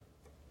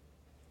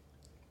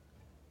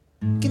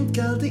and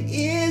count the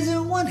years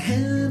in one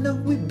hand that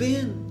we've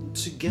been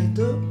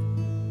together.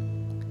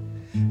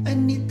 I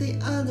need the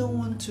other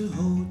one to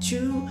hold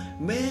you,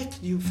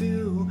 make you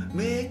feel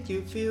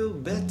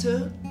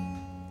better.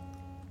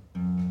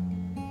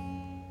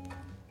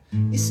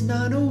 It's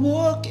not a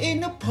walk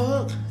in the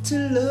park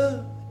to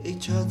love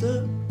each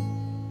other,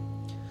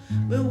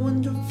 but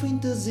when your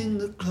fingers in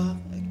the clock,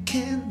 I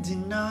can't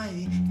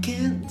deny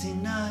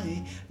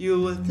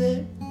you were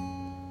there.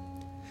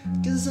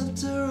 'Cause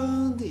after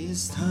all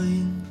this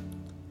time,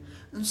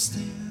 I'm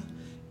still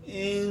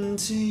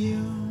into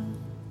you.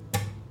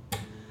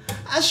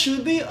 I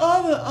should be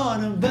over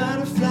on a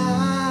butterflies,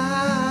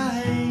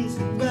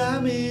 but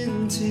I'm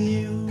into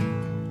you.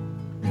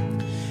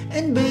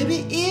 And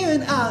baby,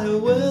 even out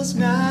of words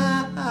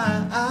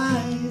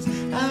nice,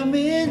 I'm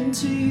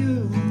into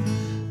you.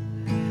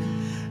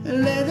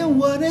 Let them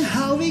wonder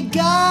how we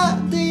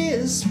got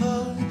this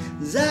far,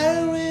 'cause I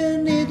don't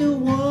really need to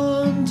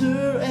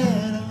wonder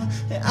at all.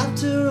 And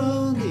after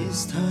all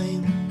this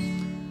time,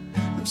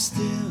 I'm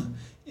still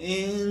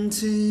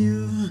into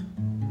you.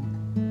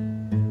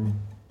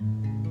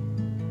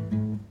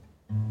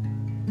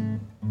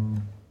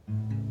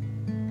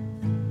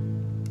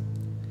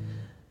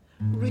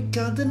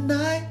 Recall the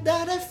night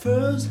that I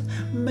first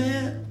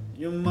met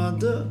your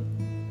mother,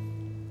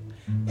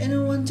 and I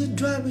want to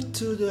drive you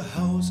to the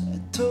house. I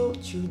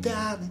told you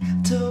that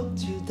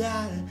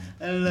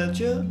I loved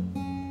you.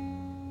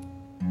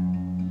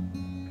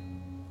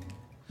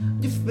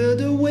 You feel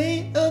the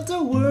weight of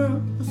the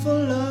world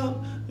fall off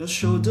your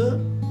shoulder,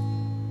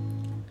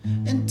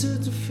 and to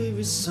the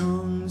favorite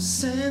song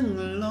sang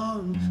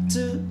along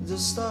to the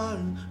start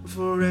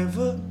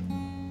forever.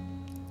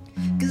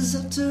 'Cause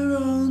after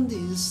all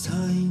this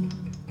time,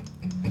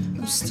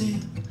 I'm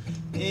still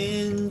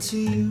into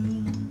you.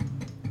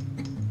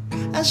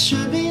 I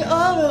should be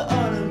over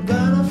on a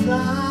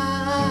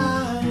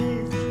butterfly,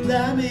 but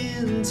I'm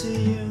into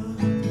you.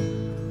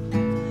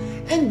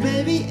 And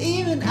baby,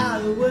 even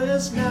out of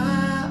words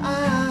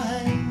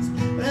nice,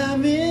 but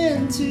I'm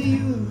into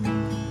you.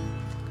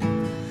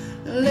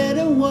 Let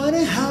them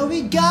wonder how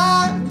we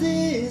got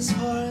this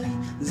far,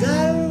 'cause I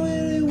don't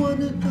really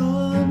wanna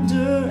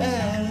wonder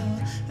at all.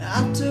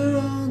 After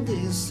all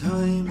this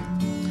time,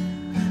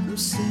 I'm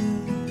still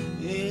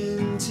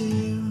into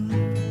you.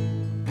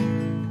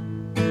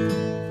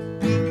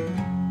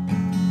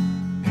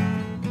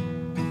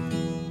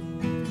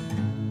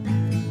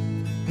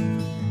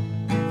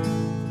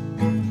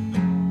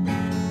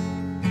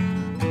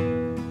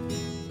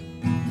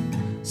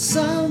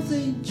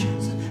 Something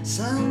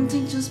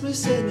just may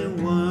say that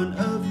one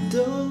of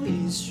those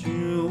is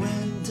you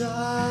and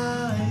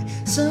I.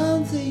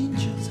 Something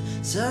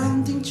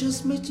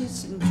just may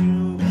just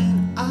you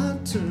and I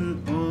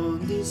turn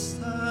on this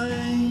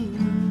time.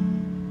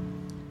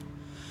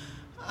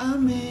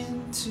 I'm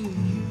into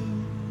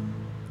you.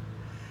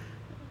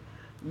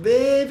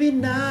 Baby,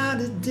 not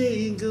a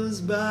day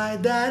goes by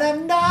that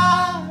I'm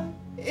not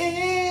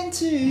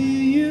into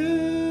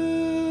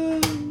you.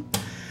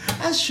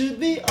 I should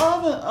be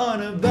over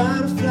on a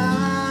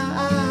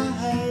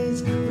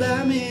butterflies, but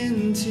I'm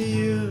into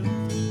you.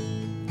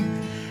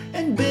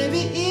 And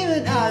baby,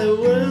 even out of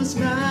words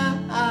now,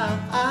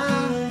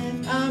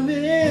 I'm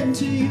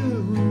into you.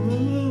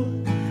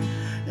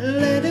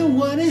 Let them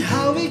wonder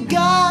how we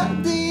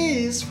got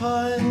this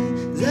far.